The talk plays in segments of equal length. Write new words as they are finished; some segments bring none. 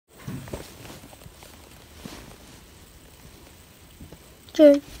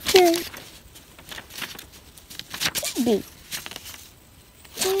J, B.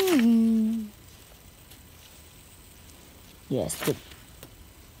 Yes, good.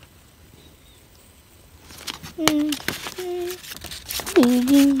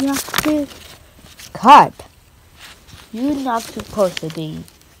 Cut. You're not supposed to be.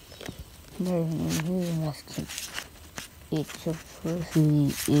 It's supposed to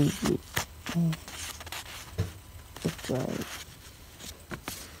be easy. That's right.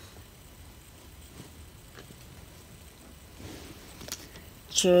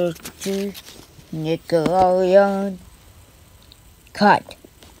 Church, Nickelodeon. Cut.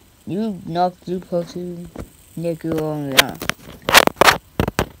 You're not supposed to be Nickelodeon.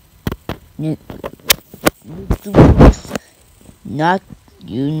 You're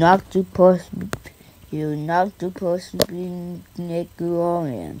not supposed to be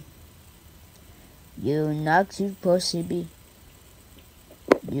Nickelodeon. You're not supposed to be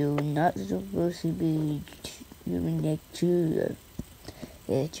Nickelodeon.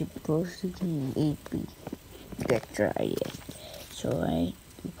 It's supposed to be 8B. That's right, yeah. So I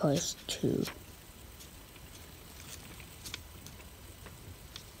plus 2.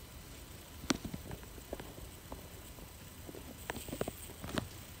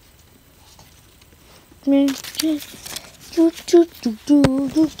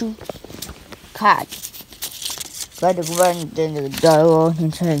 Cut. Gotta run into the door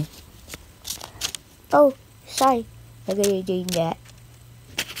and say, oh, sorry, I gotta do that.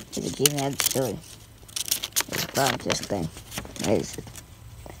 To the game I'm doing. About this thing. Is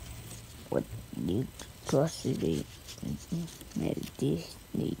what you supposed to be.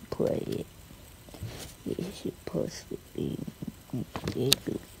 Disney play it. It's supposed to be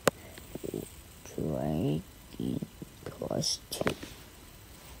try again plus 2.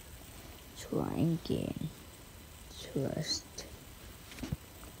 Try again. Trust.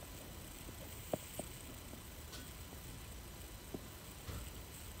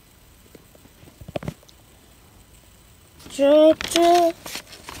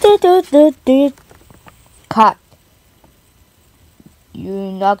 Cut.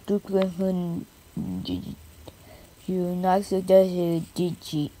 You're not supposed to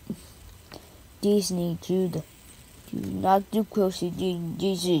Disney Judah. You're not supposed to do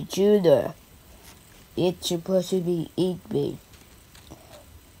Disney Judah. It's supposed to be 8B.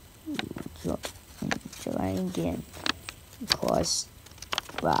 Try again. Plus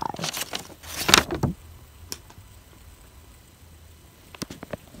 5.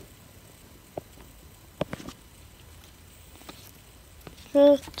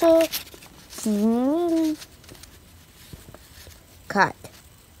 Cut.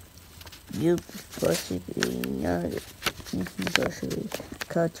 You're supposed to be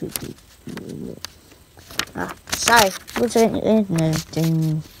cut to be. Sorry, what's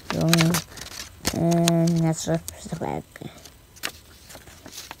anything going? And that's the back.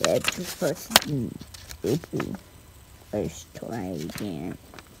 Yeah, it's supposed to be 8B. Let's try again.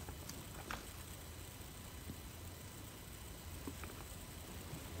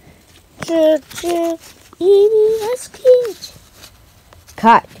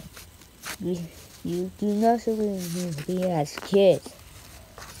 Cut. You do not supposed to be as kids.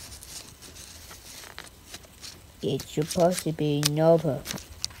 It's supposed to be Nova.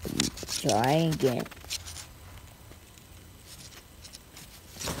 Try again.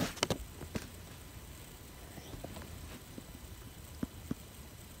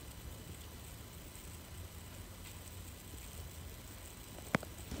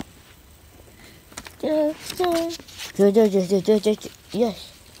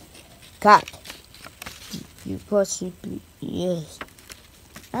 Yes. Cut. You possibly yes.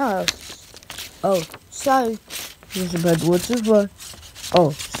 Oh, sorry. This is bad. What's this one?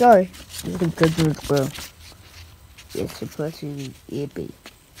 Oh, sorry. This is good, bro. It's supposed to be epic.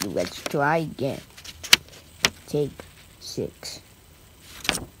 Let's try again. Take 6.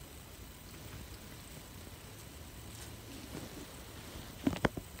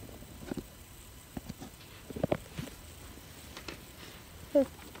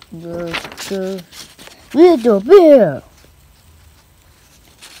 Little bear.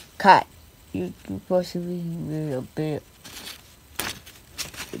 Cut. You're supposed to be little bear.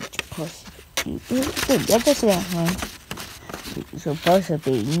 It's supposed to be. Get this one, huh? It's supposed to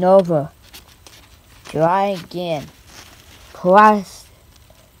be Nova. Try again. Plus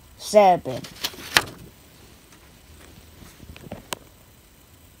 7.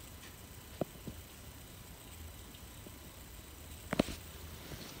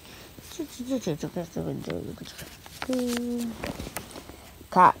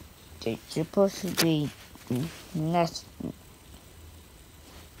 Cut. It's supposed to be next.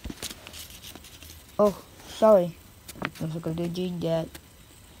 Oh, sorry. I forgot to do that.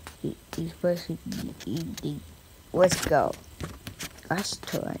 He's supposed to be eating. Let's go. Let's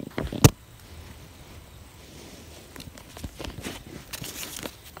try again.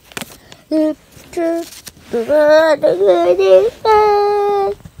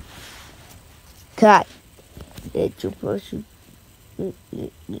 Cut. It's supposed to.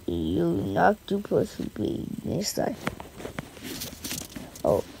 You're not supposed to be this time.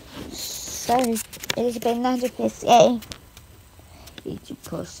 Oh, sorry. It's been 90%. It's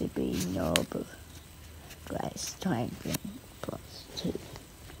supposed to be noble. Glass time plus 2.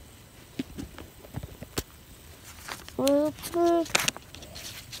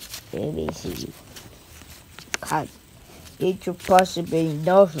 ABC. Cut. It's supposed to be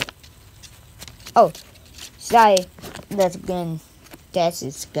noble. Oh, sorry. That's again. That's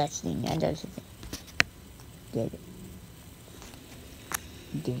disgusting. I don't get it.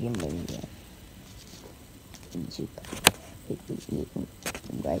 Give him a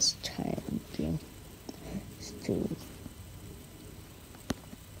nice time again. Still.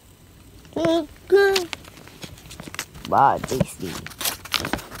 Wow, tasty.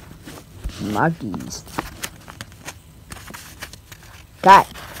 Monkeys. God,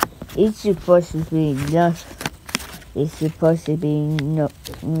 it's supposed to be enough. It's supposed to be no.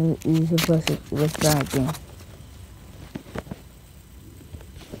 It's supposed to. Let's try again.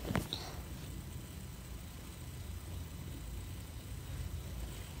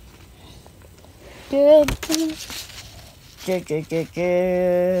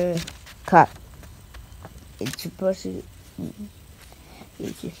 Cut. It's supposed to.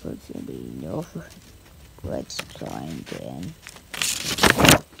 It's supposed to be enough. Let's try again.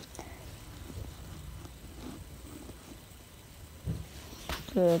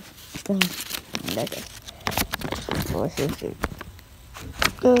 Good. What's it?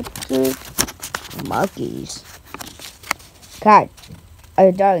 Good. Monkeys. Cut.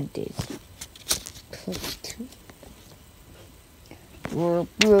 I don't this.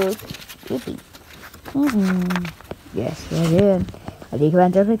 Yes, I did. I think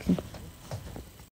I'm fixing.